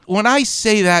when I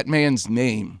say that man's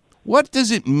name, what does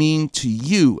it mean to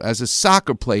you as a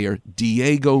soccer player,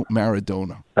 Diego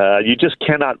Maradona? You just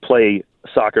cannot play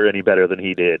soccer any better than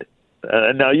he did.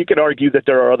 Now, you could argue that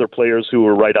there are other players who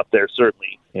are right up there,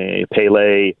 certainly.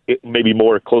 Pele, maybe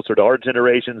more closer to our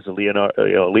generations,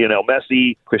 Lionel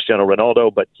Messi, Cristiano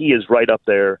Ronaldo, but he is right up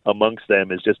there amongst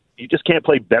them. You just can't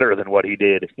play better than what he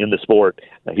did in the sport.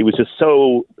 He was just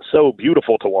so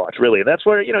beautiful to watch, really. And that's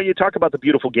where, you talk about the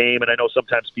beautiful game, and I know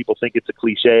sometimes people think it's a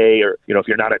cliche, or, if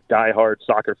you're not a diehard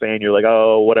soccer fan, you're like,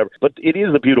 oh, whatever. But it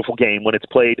is a beautiful game when it's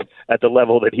played at the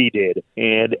level that he did.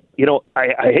 And,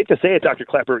 I hate to say it, Dr.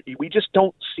 Klepper, we just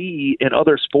don't see in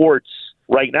other sports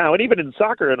right now, and even in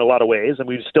soccer in a lot of ways, and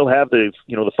we still have the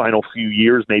final few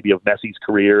years maybe of Messi's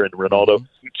career and Ronaldo. Mm-hmm.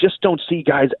 You just don't see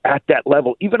guys at that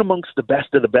level, even amongst the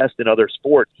best of the best in other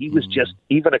sports. He was just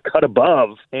even a cut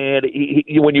above, and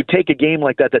when you take a game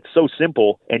like that that's so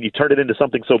simple and you turn it into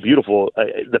something so beautiful,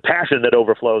 the passion that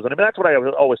overflows, and I mean that's what I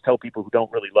always tell people who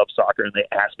don't really love soccer and they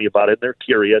ask me about it and they're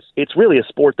curious. It's really a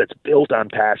sport that's built on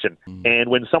passion, and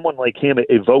when someone like him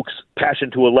evokes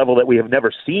passion to a level that we have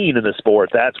never seen in the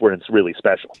sport, that's where it's really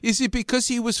special. Is it because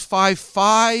he was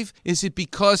 5'5"? Is it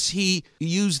because he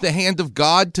used the hand of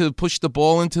God to push the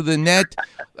ball into the net?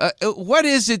 What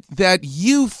is it that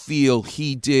you feel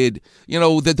he did?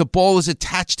 That the ball is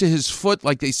attached to his foot,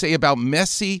 like they say about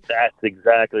Messi? That's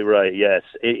exactly right, yes.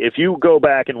 If you go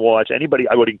back and watch anybody,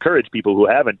 I would encourage people who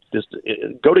haven't, just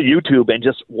go to YouTube and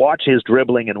just watch his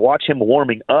dribbling and watch him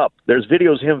warming up. There's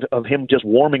videos of him just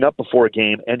warming up before a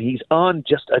game, and he's on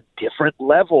just a different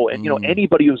level. And,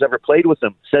 anybody who's ever played with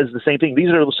him says the same thing. These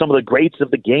are some of the greats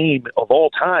of the game of all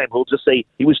time who'll just say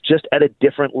he was just at a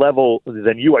different level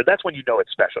than you are. That's when you know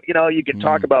it's special. You can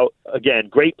talk about, again,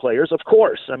 great players, of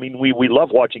course. I mean, we love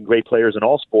watching great players in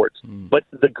all sports, but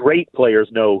the great players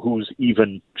know who's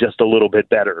even just a little bit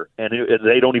better, and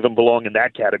they don't even belong in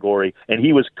that category. And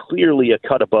he was clearly a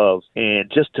cut above.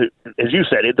 And just to, as you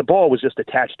said, the ball was just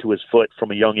attached to his foot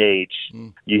from a young age.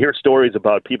 You hear stories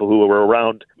about people who were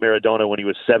around Maradona when he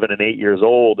was 7 and 8 years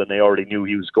old, and they already knew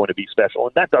he was going to be special.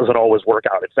 And that doesn't always work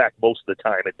out. In fact, most of the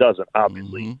time it doesn't,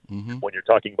 obviously, when you're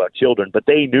talking about children. But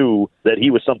they knew that he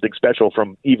was something special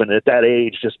from even at that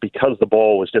age, just because the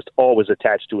ball was just always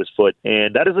attached to his foot.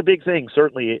 And that is a big thing.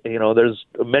 Certainly, there's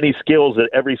many skills that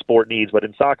every sport needs. But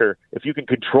in soccer, if you can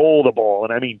control the ball,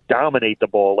 and I mean dominate the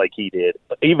ball like he did,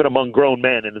 even among grown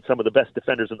men and some of the best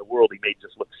defenders in the world, he made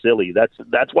just look silly.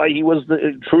 That's why he was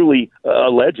truly a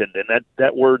legend. And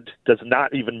that word does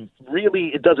not even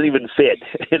really, it doesn't even fit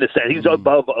in a sense. He's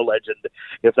above a legend,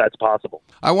 if that's possible.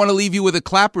 I want to leave you with a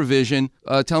clap revision.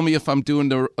 Tell me if I'm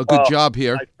doing a good job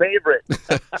here. My favorite.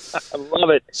 I love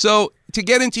it. So to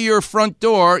get into your front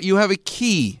door, you have a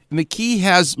key, and the key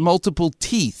has multiple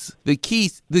teeth. The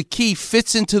key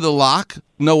fits into the lock.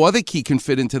 No other key can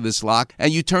fit into this lock.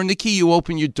 And you turn the key, you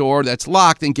open your door that's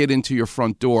locked and get into your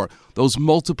front door. Those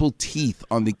multiple teeth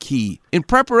on the key. In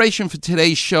preparation for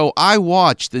today's show, I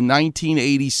watched the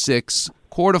 1986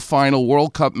 quarterfinal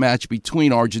World Cup match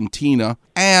between Argentina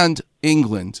and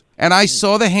England. And I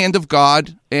saw the hand of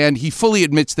God, and he fully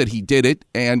admits that he did it,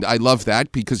 and I love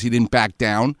that because he didn't back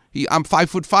down. I'm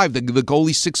 5'5". The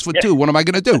goalie's 6'2". What am I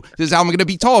going to do? This is how I'm going to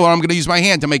be taller. I'm going to use my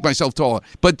hand to make myself taller.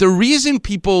 But the reason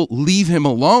people leave him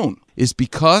alone is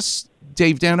because,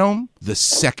 Dave Denholm, the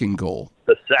second goal.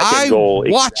 I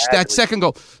watched that second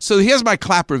goal. So here's my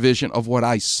clap revision of what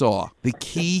I saw. The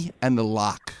key and the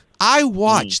lock. I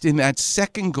watched in that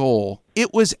second goal,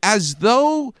 it was as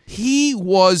though he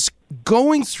was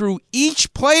going through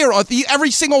each player,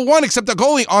 every single one except the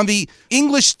goalie on the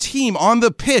English team on the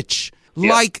pitch,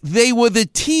 like they were the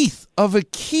teeth of a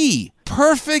key,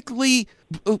 perfectly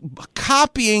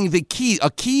copying the key,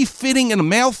 a key fitting in a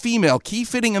male-female, key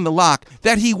fitting in the lock,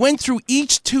 that he went through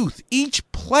each tooth, each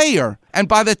player, and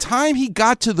by the time he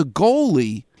got to the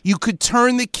goalie, you could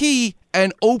turn the key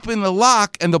and open the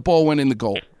lock, and the ball went in the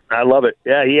goal. I love it.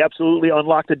 Yeah, he absolutely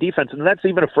unlocked the defense, and that's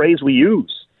even a phrase we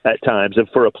use at times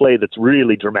for a play that's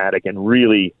really dramatic and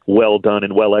really well done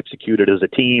and well executed as a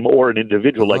team or an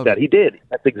individual like that. He did.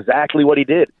 That's exactly what he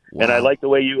did. Wow. And I like the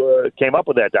way you came up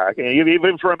with that, Doc. And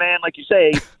even for a man, like you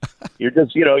say, you're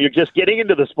just getting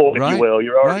into the sport, if you will.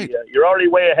 You're already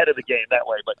way ahead of the game that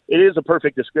way. But it is a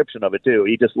perfect description of it too.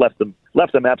 He just left them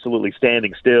absolutely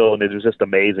standing still, and it was just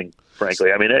amazing,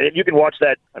 frankly. I mean, you can watch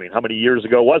that. I mean, how many years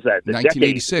ago was that?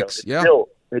 1986. Yeah.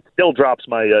 It still drops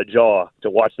my jaw to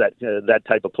watch that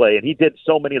type of play. And he did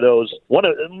so many of those.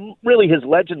 Really, his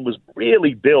legend was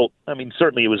really built. I mean,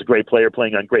 certainly he was a great player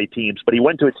playing on great teams, but he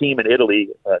went to a team in Italy,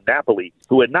 Napoli,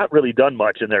 who had not really done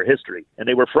much in their history. And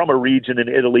they were from a region in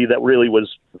Italy that really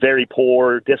was very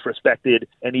poor, disrespected,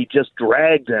 and he just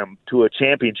dragged them to a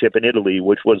championship in Italy,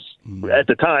 which was, at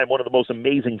the time, one of the most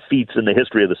amazing feats in the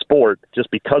history of the sport,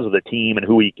 just because of the team and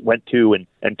who he went to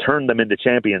and turned them into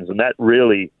champions. And that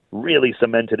really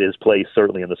cemented his place,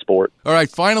 certainly in the sport. All right,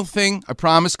 final thing, I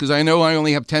promise, because I know I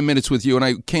only have 10 minutes with you, and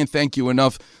I can't thank you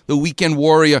enough. The Weekend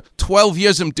Warrior, 12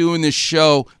 years I'm doing this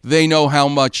show. They know how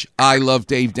much I love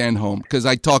Dave Denholm, because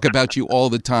I talk about you all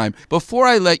the time. Before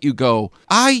I let you go,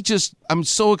 I'm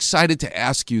so excited to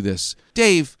ask you this.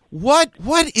 Dave, what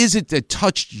is it that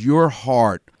touched your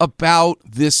heart about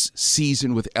this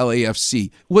season with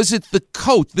LAFC? Was it the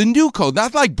coach, the new coach?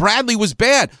 Not like Bradley was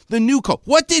bad, the new coach.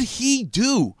 What did he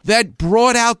do that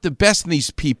brought out the best in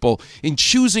these people in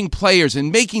choosing players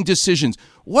and making decisions?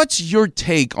 What's your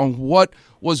take on what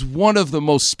was one of the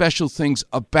most special things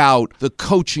about the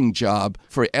coaching job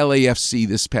for LAFC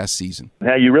this past season?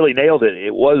 Now, you really nailed it.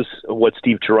 It was what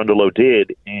Steve Cherundolo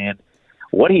did, and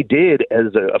what he did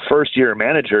as a first-year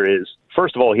manager is,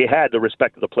 first of all, he had the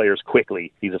respect of the players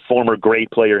quickly. He's a former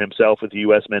great player himself with the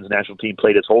U.S. men's national team,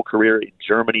 played his whole career in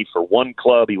Germany for one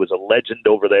club. He was a legend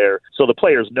over there. So the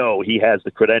players know he has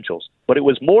the credentials. But it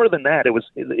was more than that. It was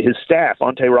his staff,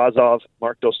 Ante Razov,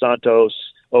 Mark Dos Santos,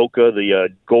 Oka, the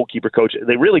goalkeeper coach.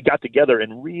 They really got together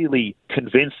and really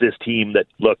convinced this team that,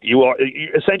 look, you're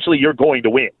going to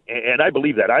win. And I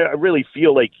believe that. I really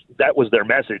feel like that was their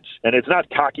message. And it's not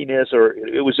cockiness, or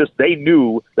it was just they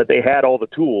knew that they had all the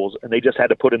tools and they just had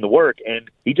to put in the work. And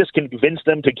he just convinced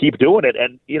them to keep doing it.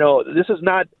 And, this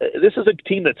is a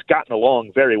team that's gotten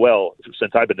along very well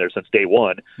since I've been there, since day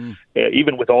one.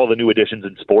 Even with all the new additions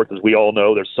in sports, as we all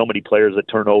know, there's so many players that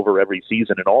turn over every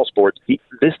season in all sports.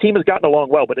 This team has gotten along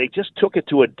well, but they just took it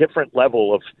to a different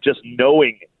level of just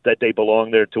knowing that they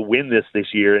belong there to win this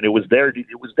year, and it was their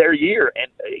year. And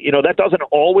that doesn't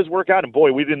always work out. And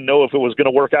boy, we didn't know if it was going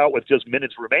to work out with just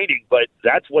minutes remaining, but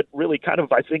that's what really kind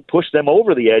of, I think, pushed them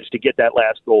over the edge to get that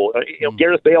last goal.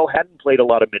 Gareth Bale hadn't played a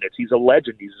lot of minutes. He's a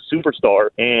legend. He's a superstar,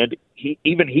 and he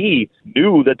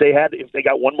knew that if they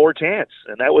got one more chance,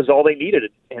 and that was all they needed.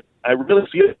 And I really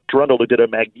feel Cherundolo did a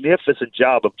magnificent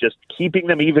job of just keeping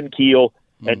them even keel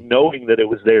and knowing that it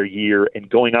was their year and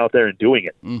going out there and doing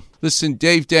it. Listen,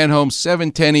 Dave Denholm,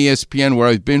 710 ESPN, where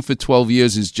I've been for 12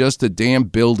 years, is just a damn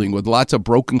building with lots of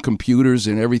broken computers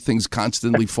and everything's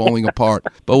constantly falling apart.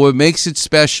 But what makes it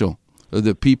special are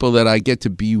the people that I get to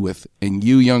be with. And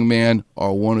you, young man,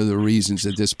 are one of the reasons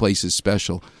that this place is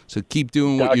special. So keep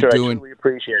doing what you're doing. I really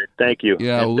appreciate it. Thank you.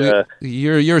 Yeah,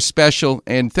 you're special,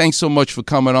 and thanks so much for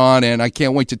coming on, and I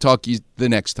can't wait to talk to you the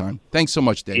next time. Thanks so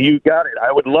much, Dave. You got it.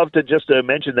 I would love to just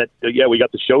mention that, we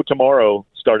got the show tomorrow,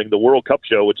 starting the World Cup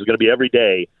show, which is going to be every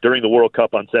day during the World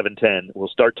Cup on 710. We'll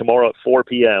start tomorrow at 4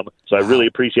 p.m., so I really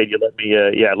appreciate you let me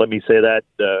say that.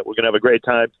 We're going to have a great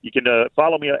time. You can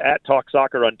follow me at Talk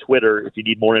Soccer on Twitter if you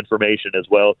need more information as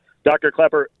well. Dr.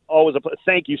 Klepper, always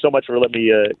thank you so much for letting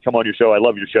me come on your show. I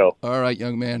love your show. All right,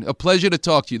 young man. A pleasure to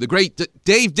talk to you. The great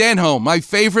Dave Denholm, my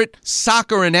favorite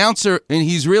soccer announcer, and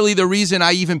he's really the reason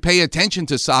I even pay attention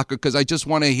to soccer, because I just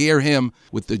want to hear him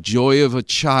with the joy of a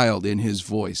child in his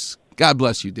voice. God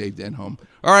bless you, Dave Denholm.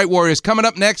 All right, Warriors, coming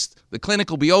up next, the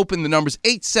clinic will be open. The number's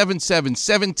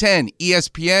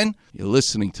 877-710-ESPN. You're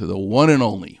listening to the one and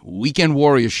only Weekend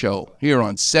Warrior Show here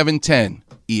on 710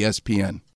 ESPN.